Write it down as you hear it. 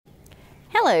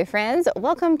Hello friends,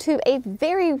 welcome to a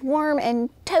very warm and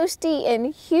toasty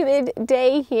and humid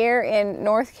day here in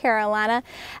North Carolina.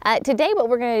 Today what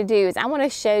we're going to do is I want to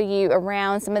show you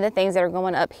around some of the things that are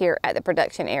going up here at the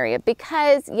production area,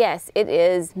 because yes, it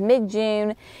is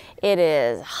mid-June. It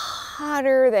is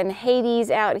hotter than Hades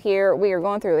out here. We are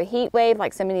going through a heat wave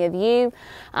like so many of you.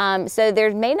 So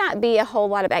there may not be a whole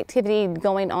lot of activity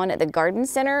going on at the garden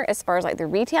center as far as like the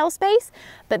retail space,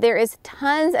 but there is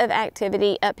tons of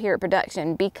activity up here at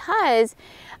production because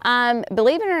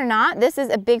believe it or not, this is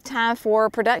a big time for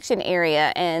production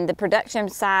area and the production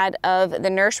side of the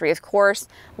nursery. Of course,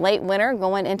 late winter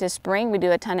going into spring, we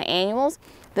do a ton of annuals.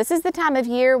 This is the time of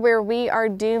year where we are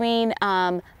doing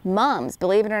mums.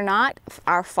 Believe it or not,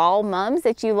 our fall mums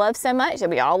that you love so much, that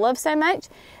we all love so much,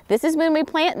 this is when we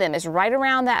plant them. It's right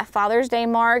around that Father's Day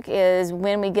mark is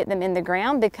when we get them in the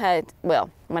ground because, well,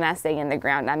 when I say in the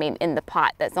ground, I mean in the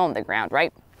pot that's on the ground,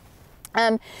 right?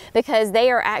 Because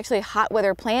they are actually hot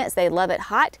weather plants. They love it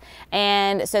hot,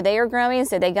 and so they are growing.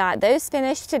 So they got those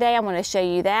finished today. I want to show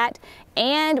you that.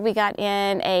 And we got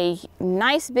in a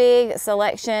nice big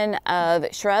selection of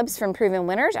shrubs from Proven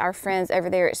Winners, our friends over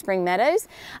there at Spring Meadows,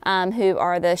 who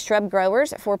are the shrub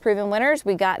growers for Proven Winners.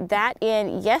 We got that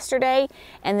in yesterday,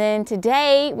 and then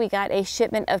today we got a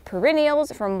shipment of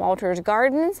perennials from Walter's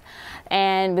Gardens,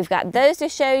 and we've got those to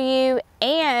show you.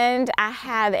 And I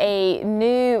have a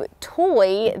new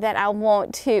toy that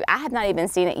I have not even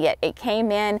seen it yet. It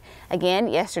came in again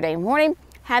yesterday morning.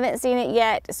 Haven't seen it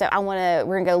yet, so we're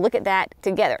gonna go look at that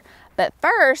together. But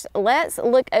first, let's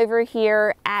look over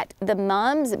here at the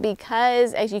mums,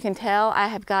 because as you can tell, I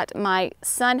have got my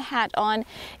sun hat on.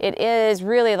 It is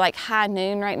really like high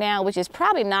noon right now, which is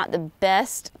probably not the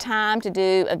best time to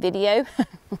do a video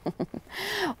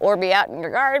or be out in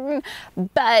your garden,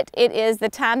 but it is the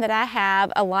time that I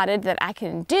have allotted that I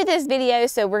can do this video.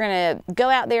 So we're gonna go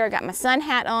out there. I got my sun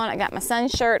hat on, I got my sun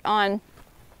shirt on.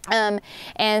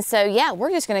 And so yeah, we're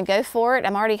just gonna go for it.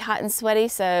 I'm already hot and sweaty,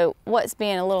 so what's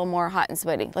being a little more hot and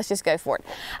sweaty? Let's just go for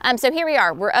it. So here we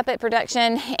are, we're up at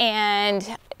production,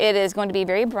 and it is going to be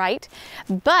very bright.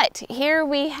 But here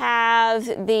we have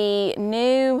the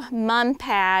new mum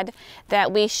pad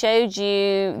that we showed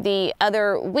you the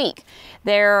other week.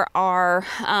 There are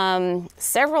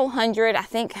several hundred, I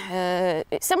think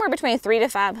somewhere between 300 to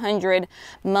 500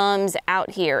 mums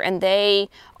out here, and they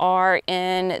are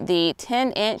in the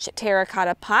 10-inch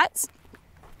terracotta pots.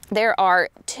 There are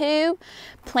 2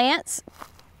 plants,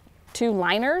 2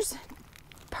 liners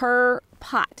per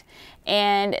pot,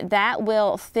 and that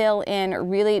will fill in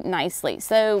really nicely.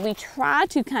 So we try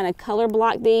to kind of color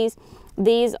block these.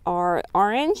 These are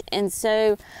orange, and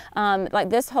so like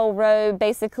this whole row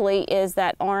basically is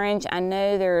that orange. I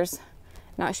know there's,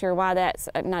 not sure why that's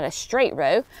not a straight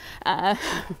row.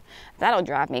 That'll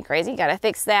drive me crazy, gotta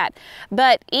fix that.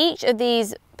 But each of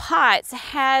these pots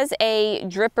has a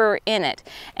dripper in it,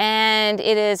 and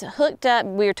it is hooked up.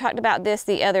 We talked about this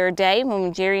the other day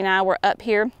when Jerry and I were up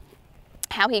here,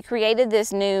 how he created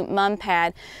this new mum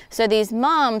pad. So these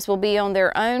mums will be on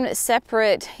their own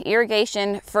separate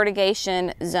irrigation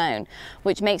fertigation zone,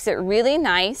 which makes it really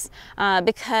nice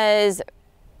because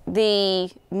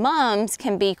the mums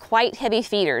can be quite heavy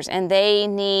feeders, and they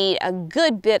need a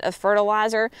good bit of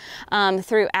fertilizer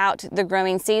throughout the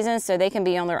growing season, so they can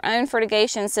be on their own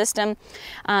fertigation system.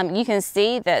 You can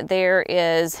see that there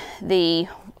is the,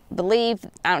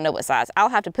 I don't know what size. I'll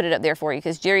have to put it up there for you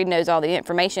because Jerry knows all the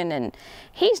information and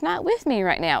he's not with me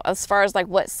right now as far as like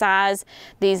what size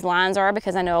these lines are,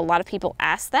 because I know a lot of people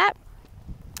ask that.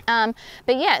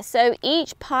 But yeah, so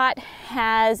each pot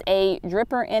has a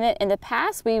dripper in it. In the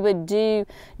past, we would do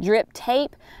drip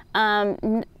tape.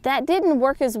 That didn't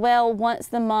work as well once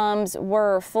the mums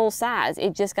were full size.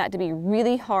 It just got to be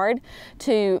really hard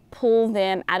to pull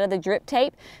them out of the drip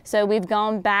tape. So we've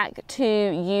gone back to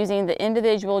using the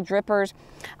individual drippers.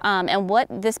 And what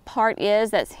this part is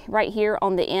that's right here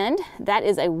on the end, that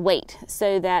is a weight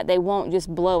so that they won't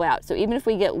just blow out. So even if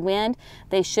we get wind,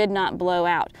 they should not blow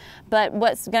out. But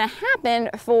what's going to happen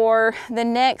for the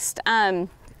next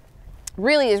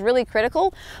really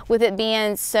critical with it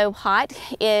being so hot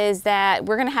is that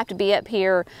we're going to have to be up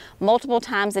here multiple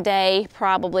times a day,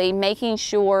 probably making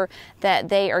sure that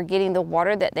they are getting the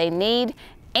water that they need,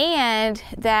 and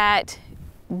that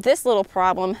this little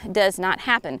problem does not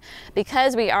happen,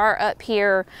 because we are up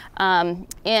here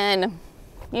in,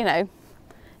 you know,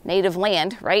 native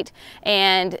land, right?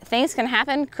 And things can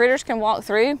happen. Critters can walk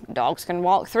through, dogs can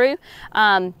walk through.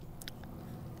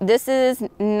 This is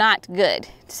not good.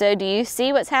 So do you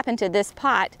see what's happened to this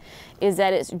pot is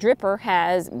that its dripper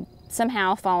has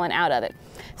somehow fallen out of it.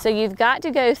 So you've got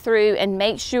to go through and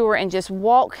make sure and just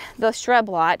walk the shrub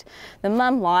lot, the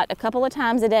mum lot, a couple of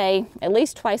times a day, at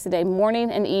least twice a day, morning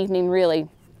and evening really,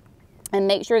 and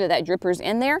make sure that that dripper's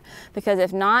in there, because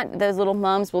if not, those little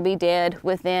mums will be dead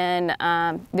within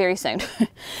very soon.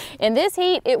 In this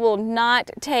heat, it will not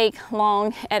take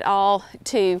long at all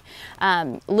to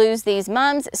lose these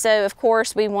mums. So of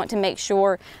course, we want to make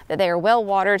sure that they are well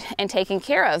watered and taken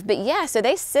care of. But yeah, so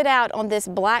they sit out on this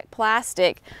black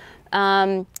plastic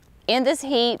in this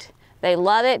heat. They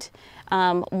love it.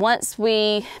 Once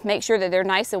we make sure that they're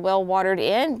nice and well watered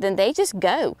in, then they just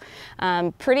go.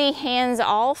 Pretty hands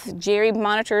off. Jerry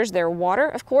monitors their water,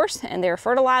 of course, and their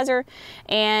fertilizer,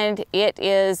 and it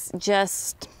is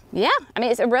just, yeah, I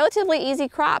mean, it's a relatively easy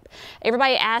crop.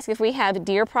 Everybody asks if we have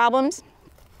deer problems.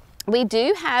 We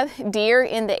do have deer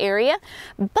in the area,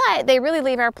 but they really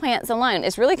leave our plants alone.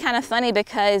 It's really kind of funny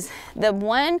because the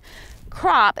one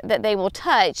crop that they will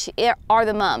touch are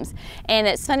the mums, and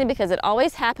it's funny because it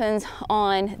always happens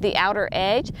on the outer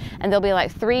edge, and there'll be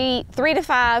like three to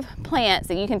five plants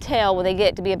that you can tell when they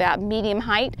get to be about medium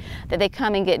height that they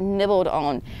come and get nibbled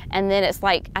on. And then it's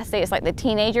like, I say, it's like the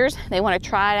teenagers, they want to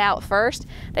try it out first.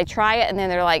 They try it and then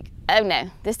they're like, oh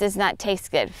no, this does not taste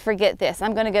good, forget this,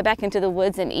 I'm going to go back into the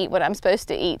woods and eat what I'm supposed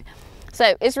to eat.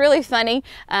 So it's really funny.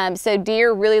 So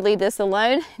deer really leave this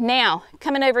alone. Now,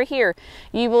 coming over here,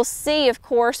 you will see, of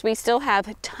course, we still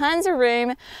have tons of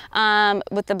room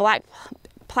with the black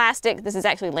plastic. This is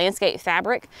actually landscape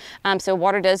fabric, so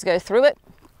water does go through it,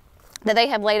 that they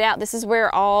have laid out. This is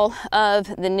where all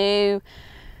of the new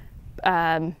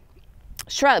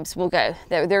shrubs will go.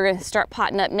 They're going to start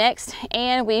potting up next,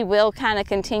 and we will kind of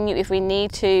continue if we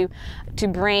need to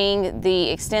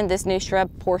extend this new shrub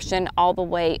portion all the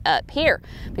way up here.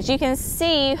 But you can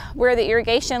see where the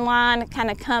irrigation line kind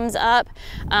of comes up.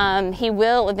 He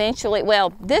will eventually,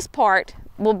 well, this part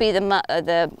will be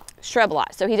the shrub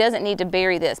lot, so he doesn't need to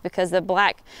bury this because the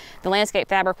landscape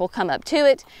fabric will come up to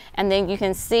it, and then you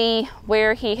can see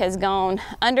where he has gone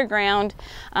underground,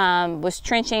 was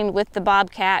trenching with the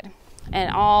bobcat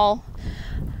and all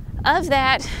of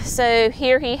that. So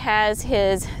here he has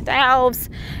his valves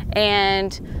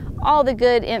and all the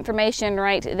good information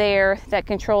right there that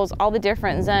controls all the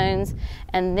different zones,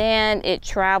 and then it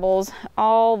travels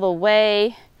all the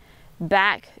way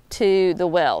back to the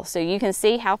well. So you can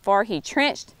see how far he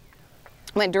trenched,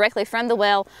 went directly from the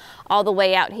well all the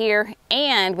way out here,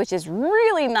 and which is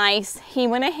really nice, he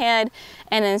went ahead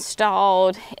and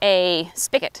installed a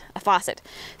spigot, a faucet.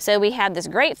 So we have this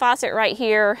great faucet right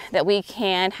here that we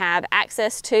can have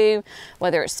access to,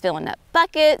 whether it's filling up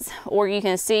buckets, or you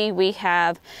can see we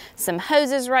have some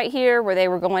hoses right here where they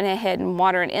were going ahead and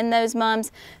watering in those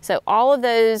mums. So all of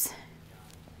those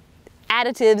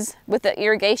additives with the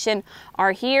irrigation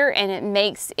are here, and it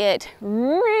makes it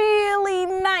really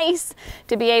nice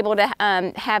to be able to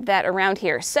have that around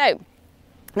here. So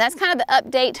that's kind of the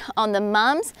update on the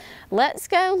mums. Let's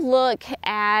go look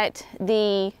at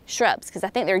the shrubs, because I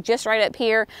think they're just right up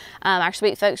here. Our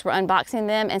sweet folks were unboxing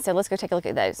them, and so let's go take a look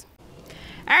at those.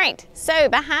 All right, so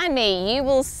behind me you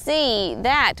will see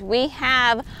that we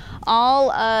have all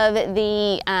of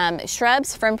the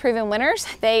shrubs from Proven Winners.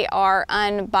 They are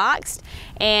unboxed,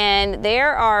 and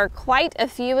there are quite a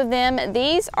few of them.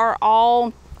 These are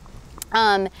all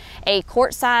a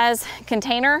quart size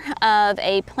container of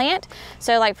a plant.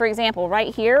 So like, for example,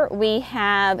 right here we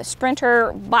have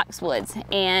Sprinter boxwoods,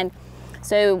 and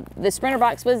so the Sprinter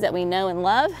boxwoods that we know and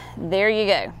love, there you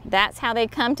go. That's how they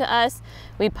come to us.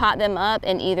 We pot them up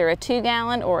in either a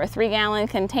 2-gallon or a 3-gallon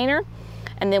container,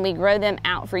 and then we grow them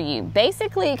out for you.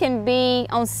 Basically, it can be,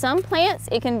 on some plants,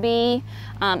 it can be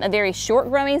a very short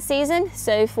growing season.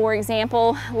 So for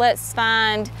example, let's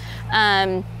find,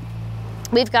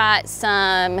 we've got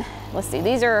some, let's see,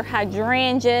 these are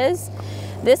hydrangeas.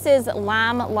 This is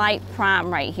Limelight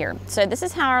Prime right here. So this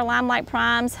is how our Limelight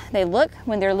Primes, they look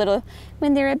when they're little,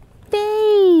 when they're a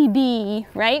baby,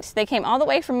 right? They came all the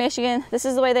way from Michigan. This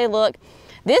is the way they look.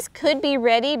 This could be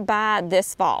ready by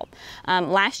this fall.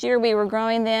 Last year we were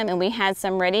growing them and we had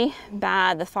some ready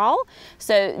by the fall,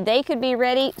 so they could be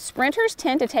ready. Sprinters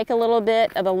tend to take a little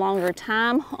bit of a longer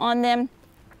time on them,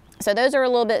 so those are a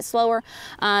little bit slower.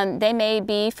 They may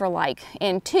be for like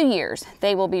in 2 years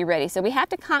they will be ready. So we have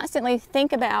to constantly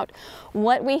think about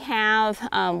what we have,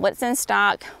 what's in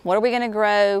stock, what are we going to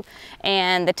grow,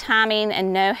 and the timing,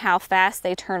 and know how fast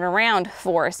they turn around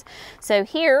for us. So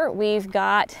here we've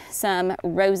got some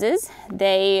roses.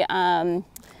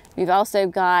 We've also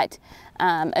got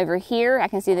Over here, I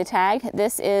can see the tag.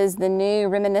 This is the new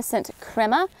Reminiscent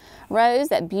Crema rose,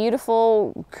 that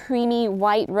beautiful creamy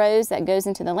white rose that goes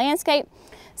into the landscape.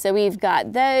 So we've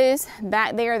got those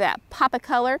back there, that pop of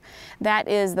color. That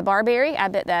is the barberry. I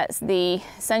bet that's the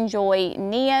Sunjoy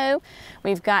Neo.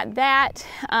 We've got that.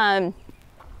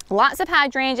 Lots of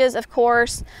hydrangeas, of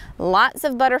course. Lots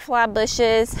of butterfly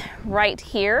bushes right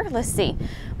here. Let's see.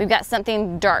 We've got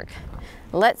something dark.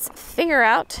 Let's figure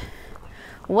out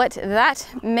what that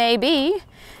may be.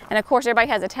 And of course, everybody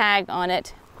has a tag on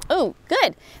it. Oh,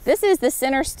 good. This is the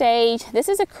center stage. This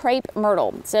is a crepe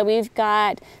myrtle. So we've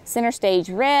got center stage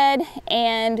red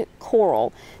and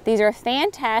coral. These are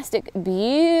fantastic,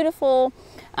 beautiful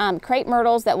crepe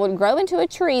myrtles that would grow into a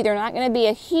tree. They're not going to be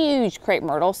a huge crepe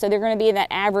myrtle, so they're going to be in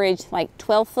that average like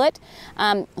 12 foot.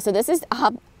 So this is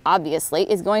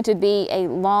obviously is going to be a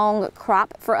long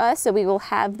crop for us, so we will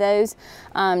have those,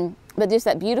 but just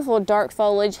that beautiful dark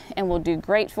foliage and will do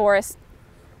great for us.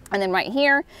 And then right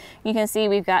here, you can see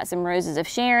we've got some roses of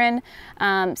Sharon.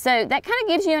 So that kind of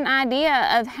gives you an idea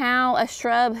of how a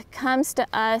shrub comes to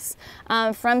us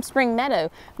from Spring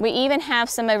Meadow. We even have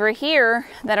some over here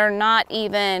that are not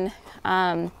even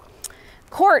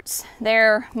quartz.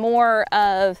 They're more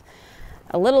of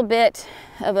a little bit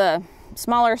of a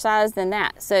smaller size than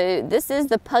that. So this is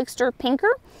the Pugster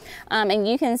Pinker. And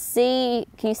you can see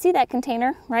you see that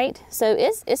container, right? So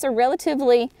it's a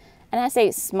relatively, and I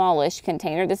say smallish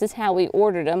container. This is how we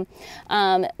ordered them.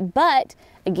 But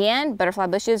again, butterfly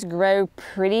bushes grow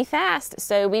pretty fast.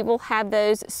 So we will have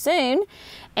those soon.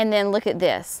 And then look at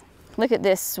this. Look at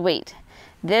this sweet.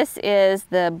 This is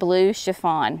the blue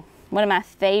chiffon. One of my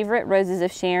favorite roses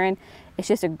of Sharon. It's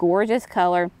just a gorgeous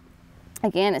color.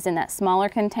 Again, it's in that smaller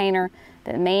container.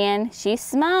 But man, she's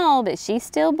small, but she's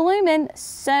still blooming.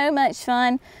 So much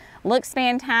fun. Looks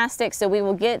fantastic. So we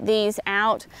will get these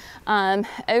out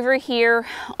over here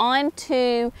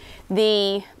onto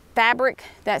the fabric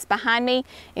that's behind me.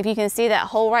 If you can see that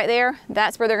hole right there,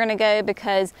 that's where they're going to go,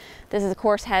 because this is, of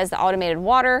course, has the automated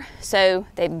water. So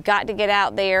they've got to get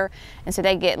out there, and so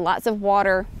they get lots of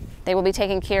water. They will be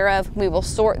taken care of. We will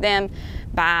sort them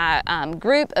by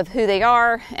group of who they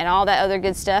are and all that other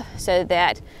good stuff, so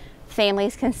that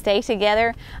families can stay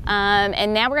together.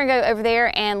 And now we're gonna go over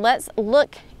there and let's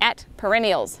look at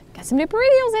perennials. Got some new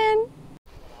perennials in.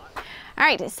 All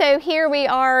right, so here we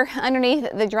are underneath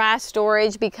the dry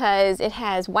storage because it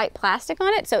has white plastic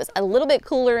on it. So it's a little bit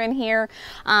cooler in here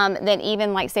than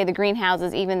even like say the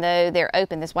greenhouses, even though they're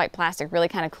open. This white plastic really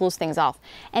kind of cools things off.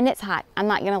 And it's hot, I'm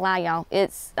not gonna lie y'all.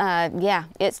 It's, yeah,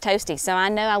 it's toasty. So I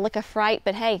know I look a fright,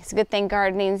 but hey, it's a good thing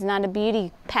gardening is not a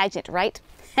beauty pageant, right?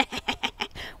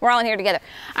 We're all in here together.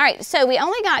 All right, so we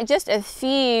only got just a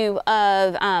few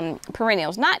of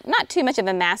perennials, not too much of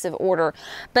a massive order,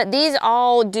 but these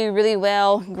all do really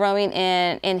well growing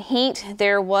in heat.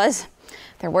 There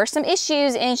were some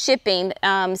issues in shipping,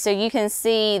 so you can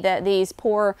see that these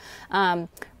poor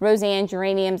Roseanne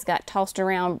geraniums got tossed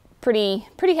around pretty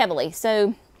heavily.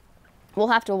 So we'll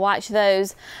have to watch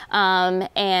those,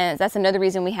 and that's another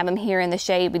reason we have them here in the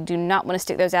shade. We do not want to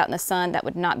stick those out in the sun. That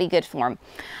would not be good for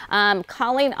them.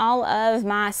 Calling all of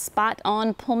my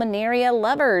spot-on pulmonaria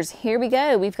lovers. Here we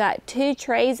go. We've got 2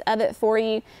 trays of it for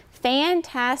you.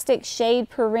 Fantastic shade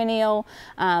perennial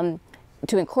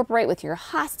to incorporate with your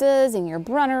hostas and your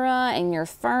brunnera and your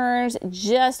ferns.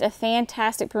 Just a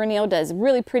fantastic perennial. Does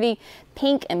really pretty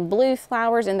pink and blue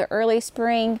flowers in the early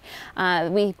spring.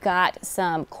 We've got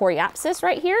some coreopsis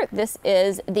right here. This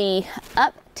is the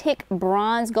uptick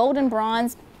bronze, golden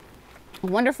bronze.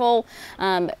 Wonderful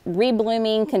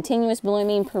reblooming, continuous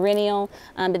blooming perennial,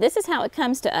 but this is how it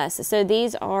comes to us. So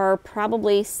these are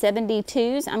probably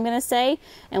 72s, I'm going to say,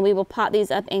 and we will pot these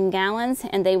up in gallons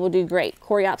and they will do great.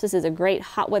 Coreopsis is a great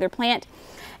hot weather plant.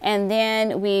 And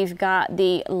then we've got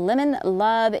the Lemon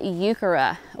Love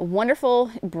Euchera,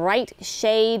 wonderful bright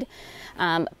shade,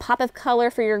 pop of color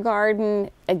for your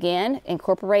garden. Again,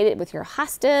 incorporate it with your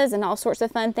hostas and all sorts of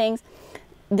fun things.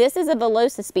 This is a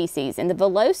Villosa species, and the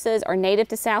Villosas are native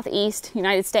to Southeast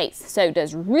United States, so it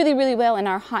does really well in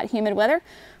our hot, humid weather,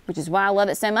 which is why I love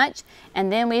it so much.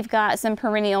 And then we've got some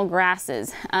perennial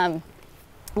grasses.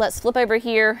 Let's flip over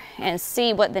here and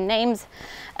see what the names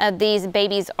of these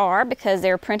babies are, because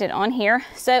they're printed on here.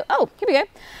 So, oh, here we go.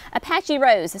 Apache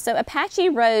Rose. So Apache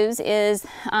Rose is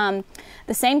the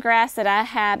same grass that I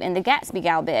have in the Gatsby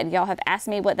gal bed. Y'all have asked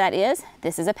me what that is.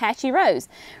 This is Apache Rose.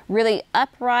 Really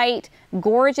upright,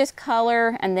 gorgeous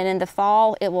color, and then in the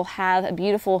fall it will have a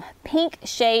beautiful pink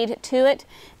shade to it.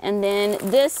 And then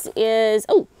this is,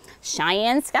 oh,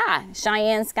 Cheyenne Sky.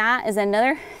 Cheyenne Sky is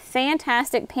another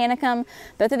fantastic panicum.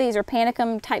 Both of these are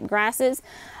panicum type grasses.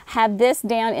 have this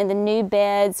down in the new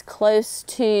beds close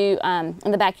to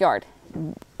in the backyard.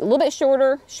 A little bit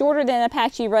shorter than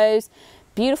Apache Rose.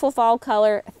 Beautiful fall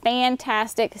color,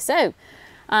 fantastic. So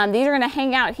these are going to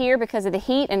hang out here because of the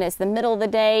heat, and it's the middle of the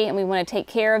day and we want to take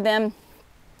care of them.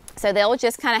 So they'll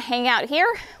just kind of hang out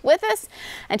here with us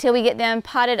until we get them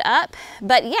potted up.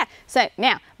 But yeah, so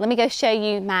now let me go show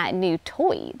you my new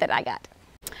toy that I got.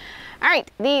 All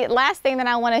right, the last thing that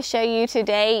I want to show you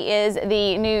today is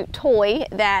the new toy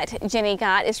that Jenny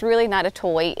got. It's really not a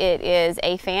toy. It is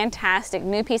a fantastic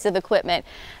new piece of equipment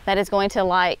that is going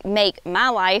to make my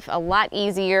life a lot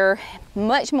easier,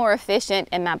 much more efficient,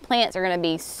 and my plants are going to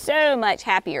be so much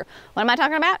happier. What am I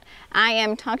talking about? I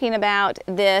am talking about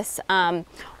this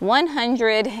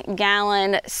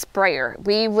 100-gallon sprayer.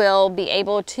 We will be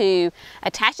able to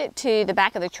attach it to the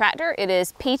back of the tractor. It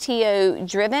is PTO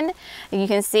driven. You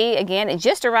can see, again, it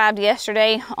just arrived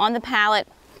yesterday on the pallet.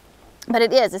 But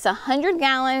it's a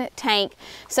 100-gallon tank,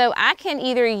 so I can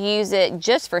either use it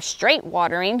just for straight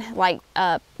watering, like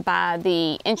by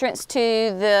the entrance to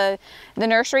the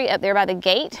nursery up there by the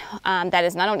gate. That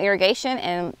is not on irrigation,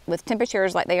 and with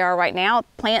temperatures like they are right now,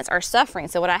 plants are suffering.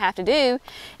 So what I have to do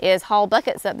is haul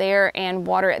buckets up there and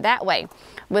water it that way.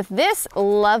 With this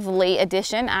lovely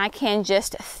addition, I can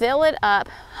just fill it up,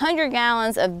 100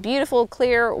 gallons of beautiful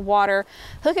clear water,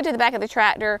 hook it to the back of the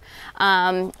tractor,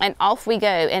 and off we go.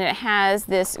 And it has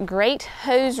this great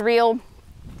hose reel.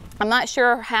 I'm not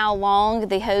sure how long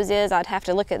the hose is. I'd have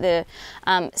to look at the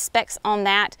specs on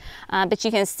that, but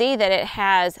you can see that it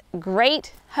has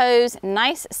great hose,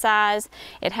 nice size.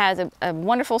 It has a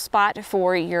wonderful spot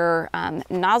for your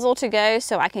nozzle to go,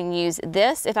 so I can use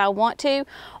this if I want to,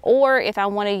 or if I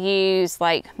want to use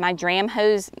like my dram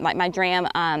hose, like my dram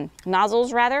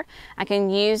nozzles rather, I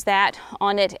can use that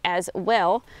on it as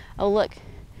well. Oh look,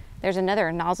 there's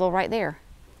another nozzle right there.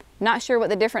 Not sure what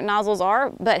the different nozzles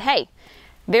are, but hey,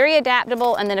 very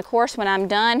adaptable. And then of course when I'm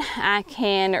done, I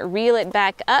can reel it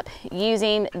back up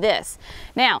using this.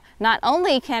 Now, not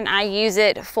only can I use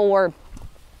it for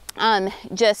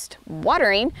just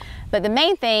watering, but the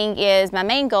main thing is, my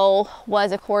main goal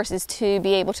was, of course, is to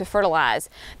be able to fertilize,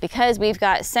 because we've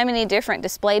got so many different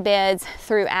display beds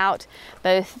throughout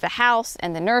both the house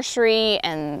and the nursery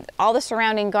and all the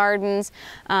surrounding gardens.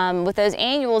 With those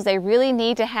annuals, they really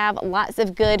need to have lots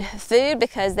of good food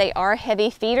because they are heavy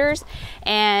feeders,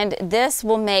 and this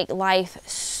will make life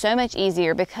so much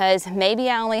easier because maybe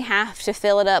I only have to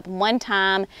fill it up one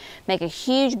time, make a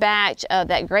huge batch of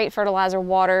that great fertilizer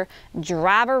water,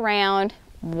 drive around,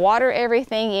 water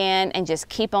everything in, and just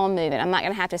keep on moving. I'm not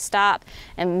going to have to stop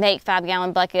and make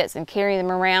 5-gallon buckets and carry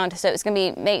them around. So it's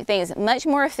going to make things much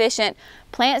more efficient.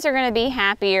 Plants are going to be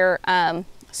happier.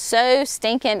 So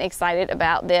stinking excited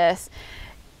about this.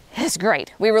 It's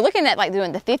great. We were looking at like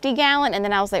doing the 50-gallon, and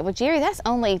then I was like, well, Jerry, that's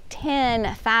only 10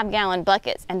 5-gallon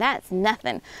buckets, and that's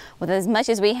nothing with as much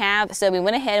as we have. So we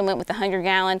went ahead and went with the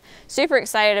 100-gallon. Super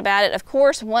excited about it. Of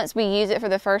course, once we use it for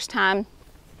the first time,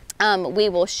 we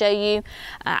will show you.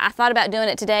 I thought about doing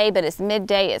it today, but it's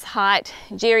midday, it's hot.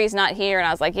 Jerry's not here, and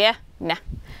I was like, yeah, nah,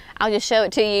 I'll just show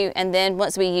it to you. And then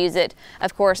once we use it,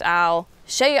 of course, I'll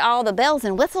show you all the bells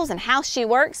and whistles and how she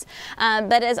works.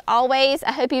 But as always,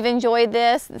 I hope you've enjoyed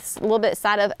this. It's a little bit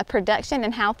side of a production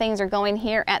and how things are going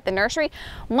here at the nursery.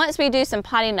 Once we do some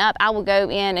potting up, I will go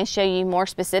in and show you more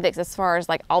specifics as far as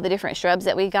like all the different shrubs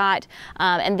that we got.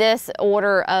 And this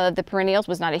order of the perennials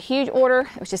was not a huge order.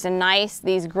 It was just a nice,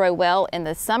 these grow well in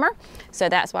the summer. So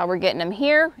that's why we're getting them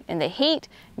here in the heat,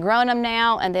 growing them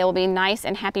now, and they will be nice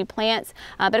and happy plants.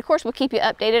 But of course, we'll keep you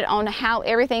updated on how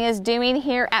everything is doing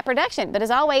here at production. But as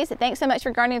always, thanks so much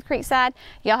for gardening with Creekside.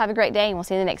 Y'all have a great day, and we'll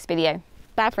see you in the next video.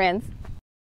 Bye, friends.